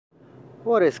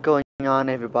What is going on,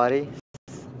 everybody?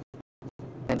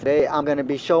 And today I'm gonna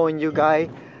be showing you guys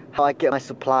how I get my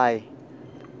supply.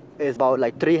 It's about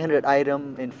like 300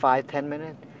 items in 5-10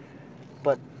 minutes.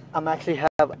 But I'm actually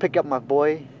have pick up my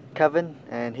boy Kevin,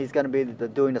 and he's gonna be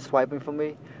doing the swiping for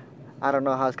me. I don't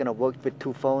know how it's gonna work with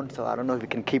two phones, so I don't know if we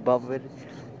can keep up with it.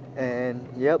 And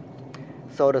yep.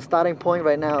 So the starting point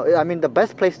right now, I mean the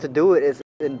best place to do it is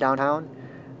in downtown.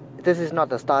 This is not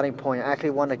the starting point. I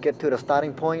actually want to get to the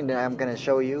starting point, and then I'm gonna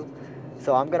show you.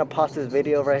 So I'm gonna pause this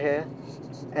video right here,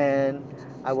 and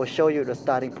I will show you the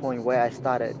starting point where I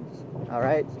started. All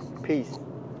right, peace.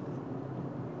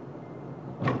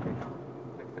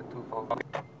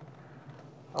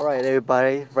 All right,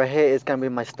 everybody. Right here is gonna be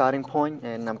my starting point,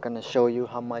 and I'm gonna show you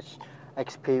how much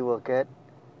XP we'll get.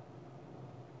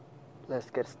 Let's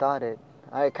get started.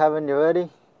 All right, Kevin, you ready?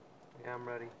 Yeah, I'm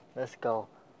ready. Let's go.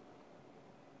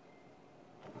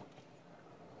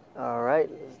 All right,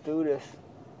 let's do this.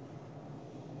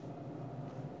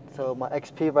 So my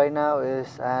XP right now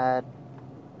is at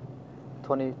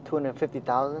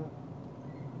 250,000.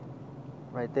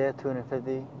 Right there,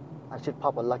 250. I should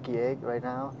pop a lucky egg right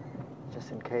now,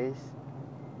 just in case.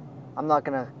 I'm not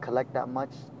gonna collect that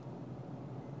much.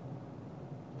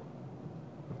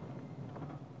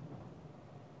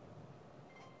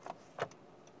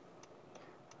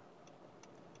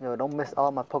 Yo, don't miss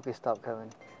all my Pokestop, Kevin.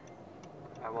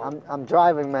 I won't. I'm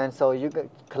driving, man, so you can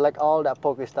collect all that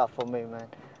Pokestop for me, man.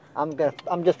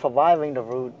 I'm just surviving the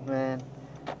route, man.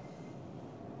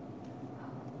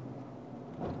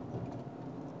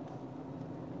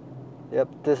 Yep,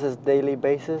 this is daily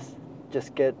basis.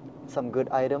 Just get some good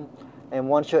item, and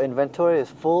once your inventory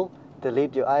is full,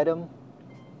 delete your item.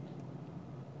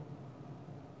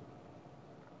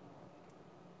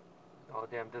 Oh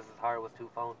damn, this is hard with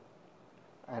two phones.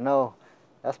 I know.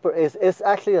 It's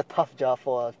actually a tough job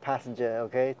for a passenger,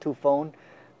 okay? Two phone,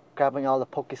 grabbing all the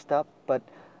Pokestop, but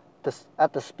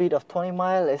at the speed of 20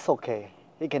 miles, it's okay.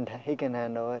 He can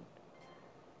handle it.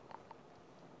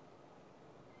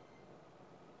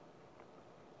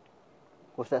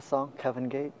 What's that song? Kevin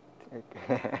Gate?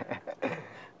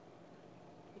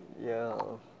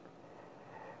 Yo.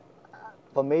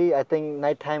 For me, I think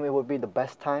nighttime it would be the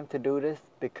best time to do this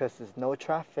because there's no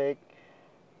traffic,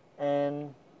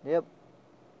 and yep,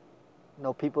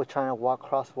 no people trying to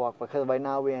crosswalk, because right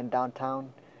now we're in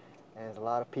downtown and there's a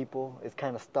lot of people. It's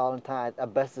kind of stalling time. The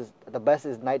best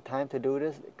is nighttime to do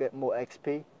this, get more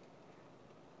XP.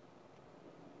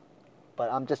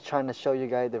 But I'm just trying to show you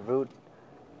guys the route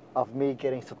of me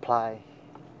getting supply.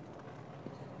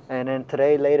 And then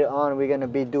today, later on, we're gonna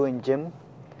be doing gym.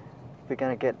 We're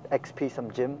gonna get some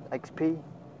gym XP.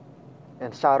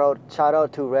 And shout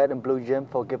out to Red and Blue Gym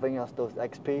for giving us those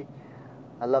XP.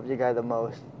 I love you guys the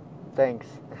most. Thanks.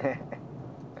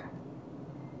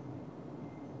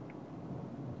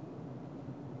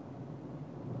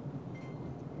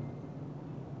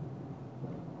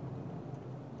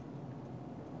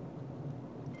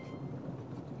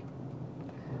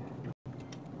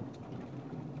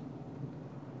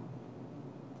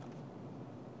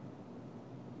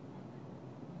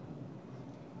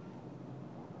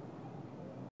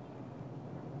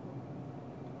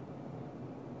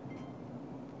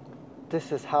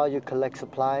 This is how you collect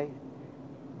supply.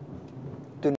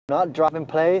 Do not drive and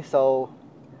play, so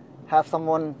have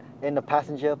someone in the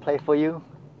passenger play for you.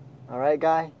 Alright,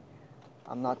 guy?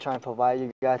 I'm not trying to provide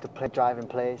you guys to drive and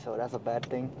play, so that's a bad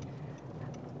thing.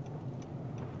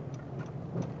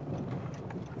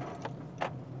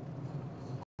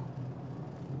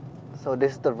 So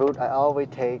this is the route I always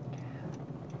take.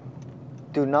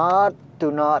 Do not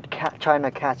try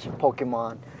to catch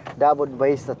Pokemon. That would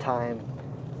waste the time,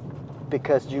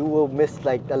 because you will miss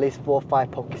like at least 4 or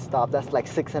 5 Pokestop. That's like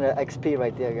 600 XP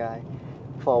right there, guy.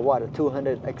 For what, a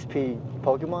 200 XP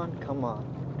Pokemon? Come on.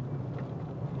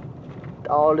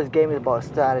 All this game is about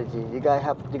strategy. You gotta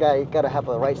have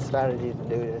a right strategy to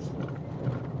do this.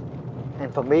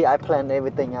 And for me, I plan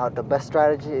everything out. The best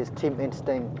strategy is team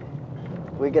instinct.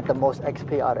 We get the most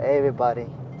XP out of everybody.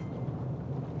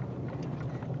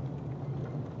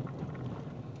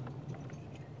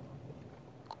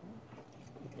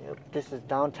 This is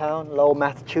downtown, Lowell,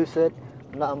 Massachusetts.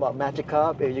 Nothing about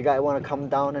Magikarp. If you guys want to come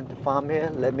down and farm here,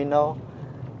 let me know.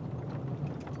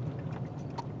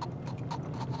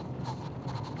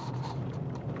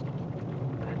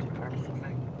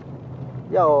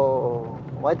 Yo,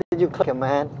 why did you click it,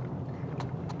 man?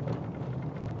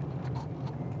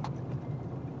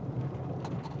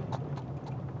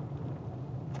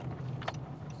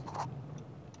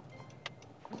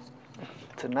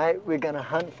 Tonight we're gonna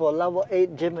hunt for level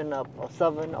 8 gym and up, or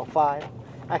 7 or 5.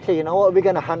 Actually, you know what? We're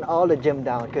gonna hunt all the gym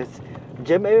down, because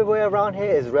Gym everywhere around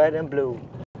here is red and blue.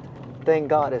 Thank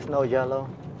God it's no yellow.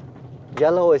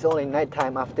 Yellow is only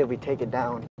nighttime after we take it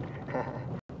down.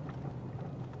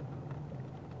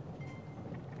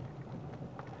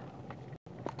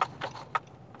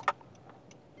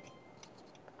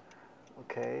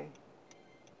 Okay.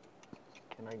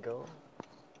 Can I go?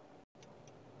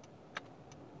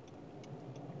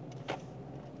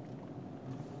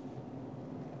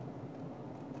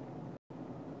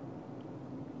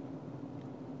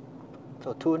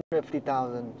 So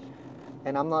 250,000,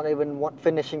 and I'm not even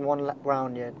finishing one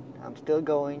round yet. I'm still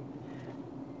going,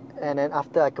 and then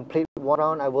after I complete one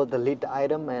round, I will delete the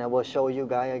item and I will show you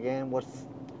guys again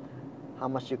how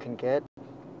much you can get.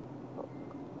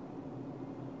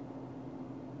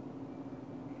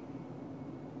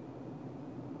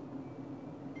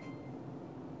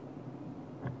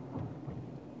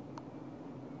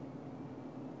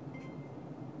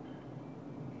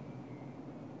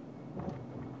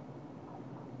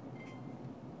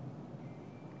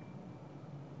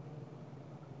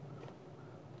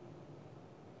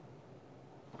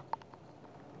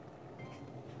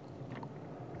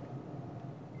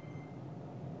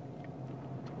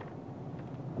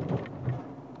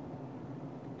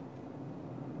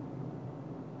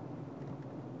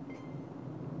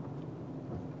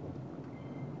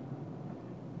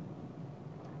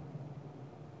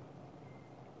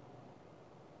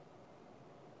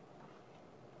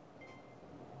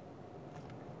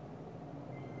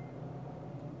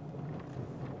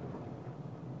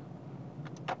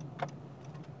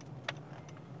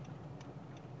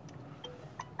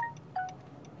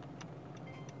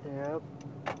 Yep.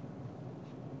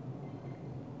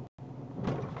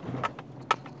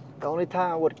 The only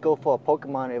time I would go for a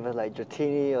Pokemon if it's like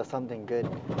Dratini or something good.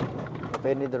 If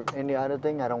any other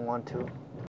thing, I don't want to,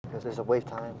 because it's a waste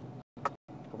of time,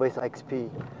 a waste of XP.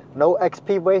 No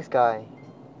XP waste, guy.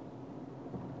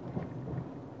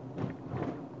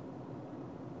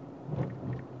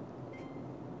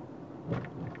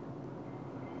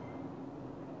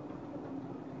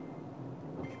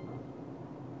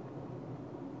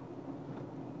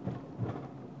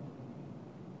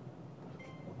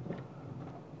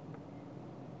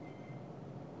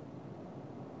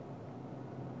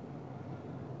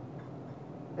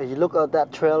 If you look at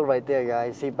that trail right there,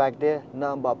 guys, see back there,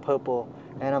 nothing but purple,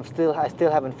 and I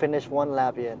still haven't finished one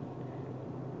lap yet.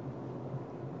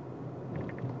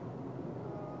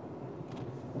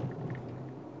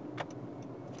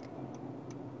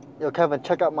 Yo, Kevin,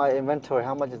 check out my inventory.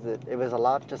 How much is it? If it's a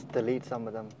lot, just delete some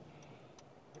of them.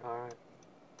 Alright.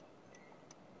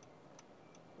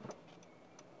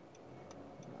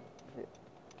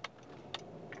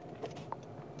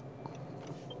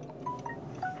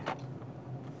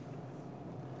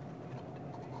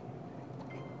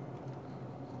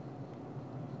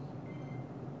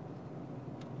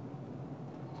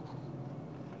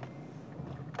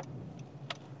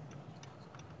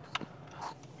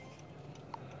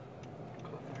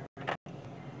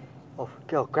 Oh,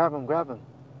 yo, grab him, grab him.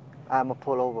 I'ma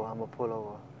pull over,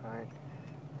 alright?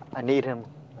 I need him,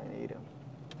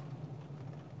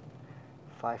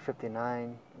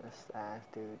 559, that's ass,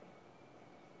 dude.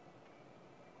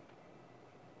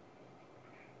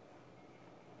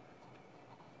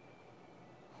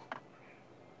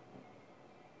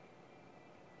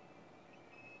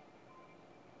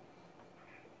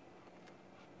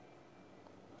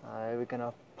 Alright, we're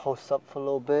gonna post up for a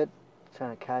little bit,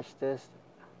 trying to catch this.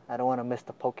 I don't want to miss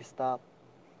the Pokestop.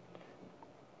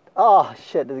 Oh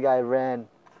shit, this guy ran.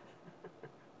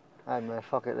 Alright man,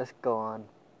 fuck it, let's go on.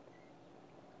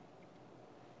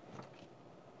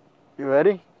 You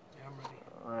ready? Yeah, I'm ready.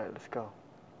 Alright, let's go.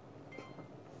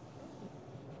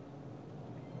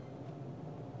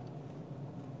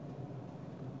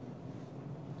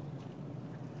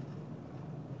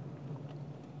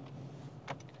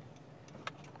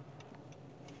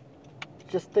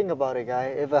 Just think about it, guy.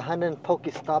 If 100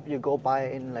 Pokestop you go by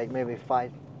in like maybe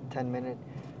 5-10 minutes,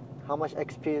 how much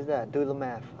XP is that? Do the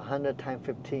math. 100 times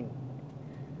 15.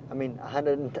 I mean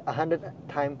 100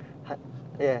 times,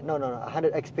 yeah, no,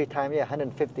 100 XP times, yeah,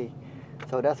 150.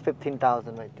 So that's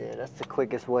 15,000 right there. That's the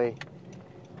quickest way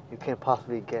you can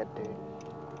possibly get, dude.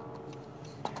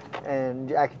 And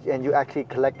you actually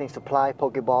collecting supply,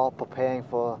 Pokeball, preparing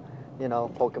for, you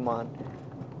know, Pokemon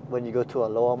when you go to a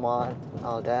lower mod,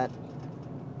 all that.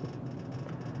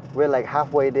 We're like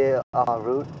halfway there our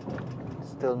route,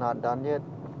 still not done yet.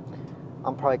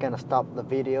 I'm probably gonna stop the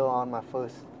video on my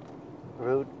first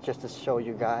route just to show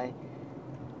you guys.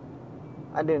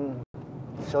 I didn't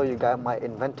show you guys my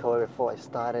inventory before I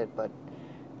started, but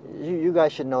you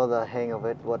guys should know the hang of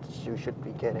it, what you should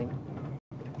be getting.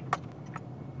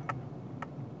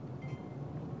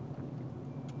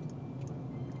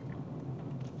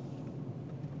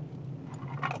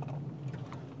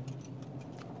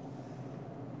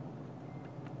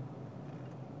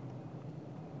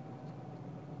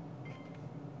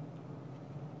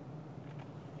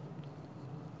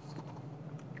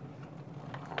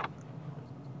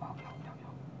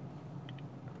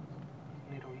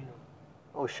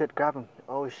 Oh shit, grab him.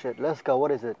 Oh shit, let's go.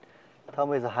 What is it? Tell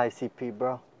me it's a high CP,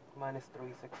 bro. Minus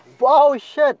 360. Oh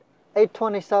shit,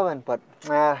 827, but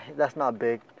that's not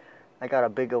big. I got a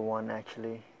bigger one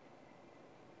actually.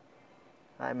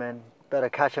 Alright, man. Better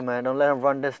catch him, man. Don't let him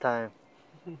run this time.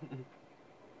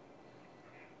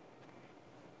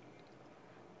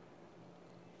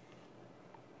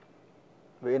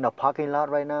 We're in a parking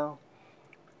lot right now.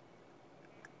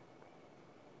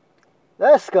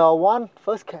 Let's go, one.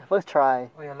 First try.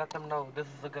 Oh yeah, let them know this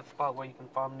is a good spot where you can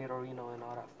farm Nidorino and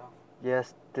all that stuff.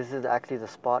 Yes, this is actually the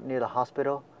spot near the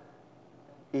hospital.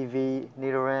 EV,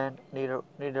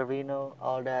 Nidorino,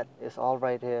 all that is all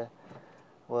right here.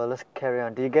 Well, let's carry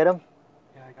on. Did you get him?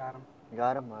 Yeah, I got him. You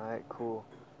got him? Alright, cool.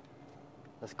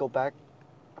 Let's go back.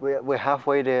 We're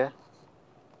halfway there.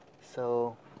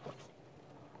 So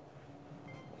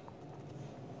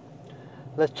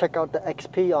let's check out the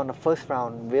XP on the first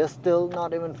round. We're still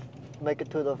not even make it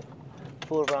to the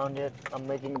full round yet. I'm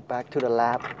making it back to the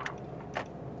lab.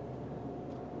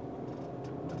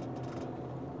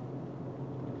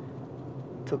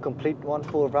 To complete one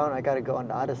full round, I gotta go on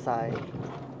the other side.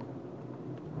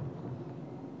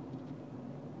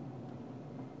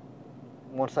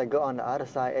 Once I go on the other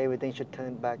side, everything should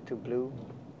turn back to blue.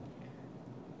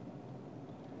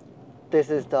 This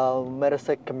is the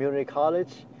Middlesex Community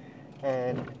College,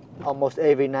 and almost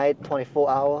every night,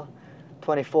 24-hour,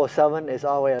 24/7 is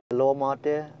always a low mart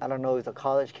there. I don't know if it's a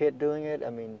college kid doing it. I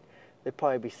mean, they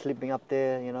probably be sleeping up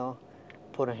there, you know,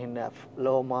 putting in that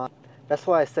low mart. That's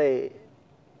why I say,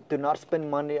 do not spend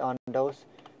money on those.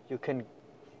 You can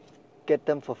get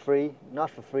them for free. Not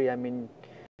for free, I mean,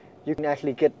 you can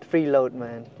actually get free load,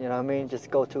 man. You know what I mean? Just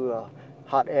go to a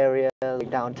hot area like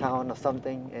downtown or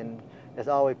something, and there's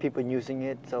always people using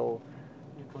it, so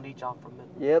You can leech off from it.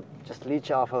 yep, just leech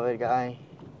off of it, guy.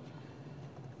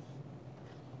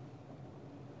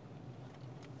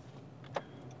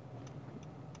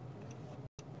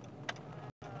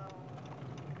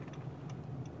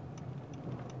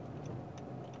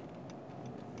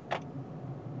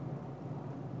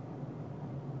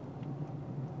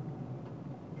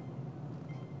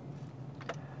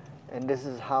 And this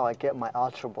is how I get my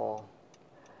Ultra Ball.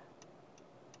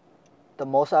 The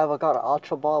most I ever got an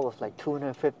Ultra Ball was like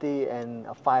 250 and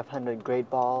a 500 Great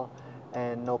Ball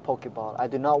and no Pokeball. I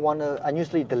do not want to, I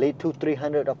usually delete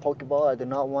 200-300 of Pokeball. I do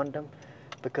not want them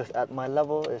because at my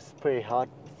level it's pretty hard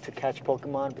to catch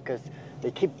Pokemon because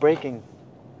they keep breaking.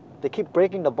 They keep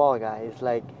breaking the ball, guys.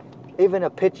 Like even a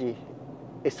Pidgey,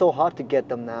 it's so hard to get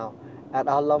them now at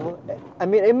our level. I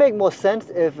mean, it make more sense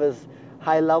if it's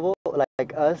high level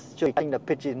like us. Getting the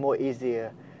Pidgey is more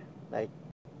easier. Like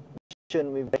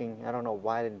shouldn't be breaking. I don't know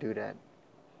why they do that.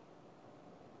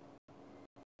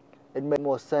 It makes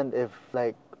more sense if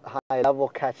like high level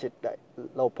catch it like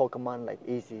low Pokemon like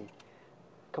easy.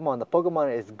 Come on, the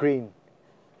Pokemon is green.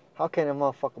 How can a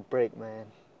motherfucker break, man?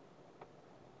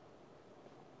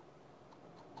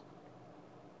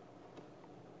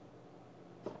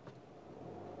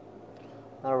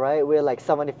 Alright, we're like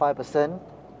 75%.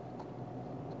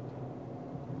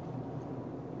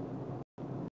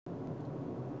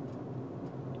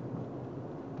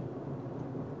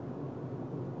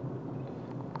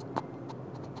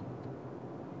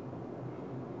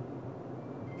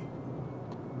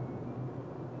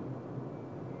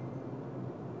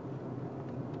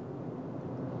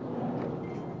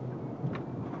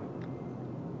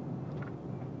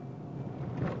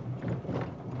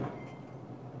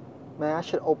 Man, I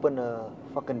should open a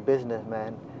fucking business,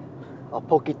 man. A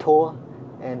Poke Tour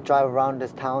and drive around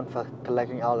this town for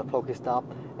collecting all the Pokestop.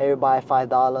 Everybody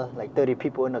 $5, like 30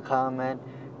 people in the car, man.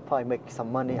 Probably make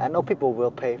some money. I know people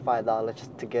will pay $5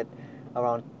 just to get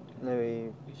around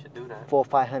maybe You should do that.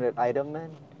 400-500 items, man.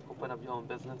 Open up your own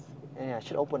business. Yeah, I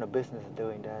should open a business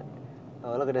doing that.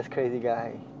 Oh, look at this crazy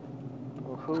guy.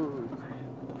 Woohoo!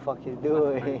 What the fuck he's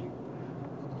doing?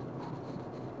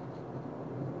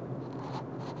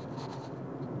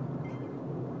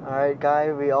 Alright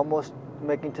guys, we almost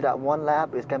making to that one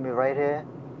lap. It's gonna be right here.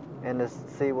 And let's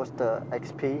see what's the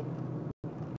XP.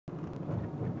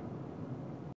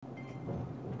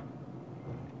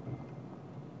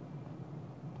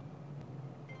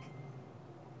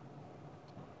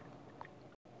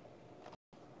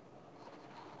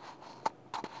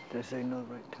 Does it say no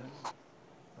right turn?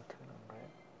 No turn on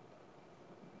right.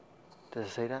 Does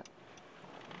it say that?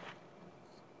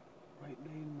 Right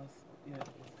lane must, yeah,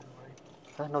 must turn right.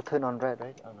 Huh? No turn on red,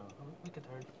 right? Oh no. We can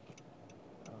turn.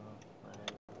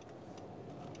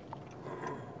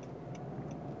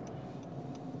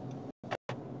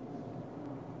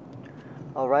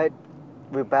 Alright,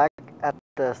 we're back at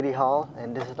the city hall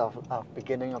and this is our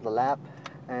beginning of the lap.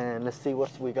 and let's see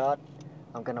what we got.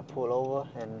 I'm gonna pull over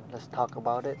and let's talk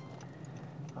about it.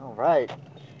 All right,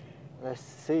 let's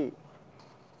see.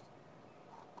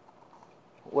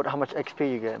 How much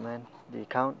XP you get, man? Do you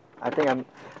count? I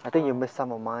think you missed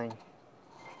some of mine.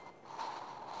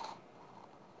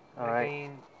 All I right.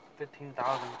 gained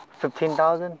 15,000.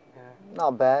 15,000? Yeah.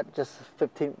 Not bad. Just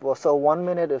 15. Well, so 1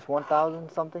 minute is 1,000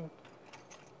 something.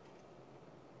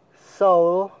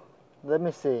 So, let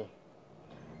me see.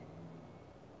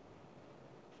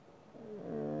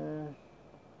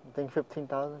 I think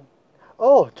 15,000.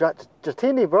 Oh,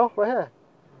 Jatini, bro, right here.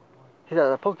 He's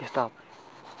at a Pokestop.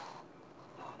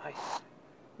 Oh, nice.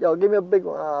 Yo, give me a big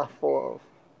one. For.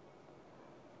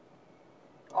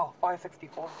 Oh,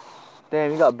 564.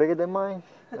 Damn, you got bigger than mine?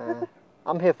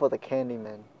 I'm here for the candy,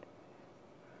 man.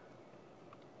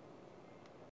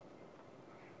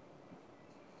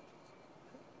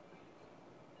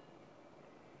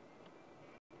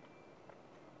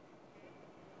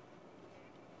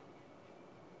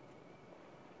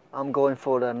 I'm going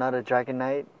for another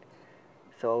Dragonite.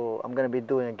 So I'm gonna be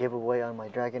doing a giveaway on my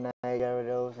Dragonite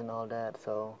Gyarados and all that.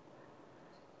 So,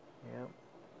 yeah.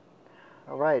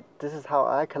 All right, this is how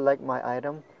I collect my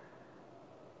item.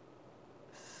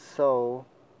 So,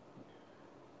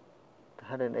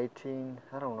 118.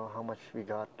 I don't know how much we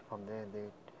got from there,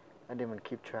 dude. I didn't even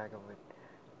keep track of it.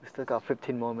 We still got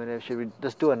 15 more minutes. Should we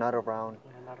just do another round?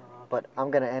 Yeah, another round. But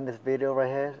I'm gonna end this video right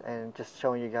here and just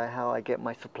showing you guys how I get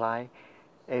my supply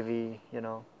every,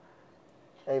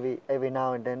 every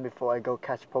now and then before I go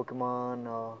catch Pokemon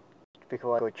or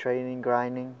before I go training,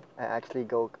 grinding. I actually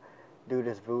go do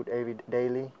this route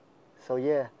daily. So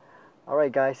yeah.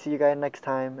 Alright guys, see you guys next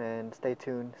time and stay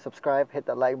tuned. Subscribe, hit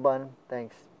that like button.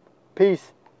 Thanks.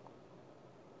 Peace.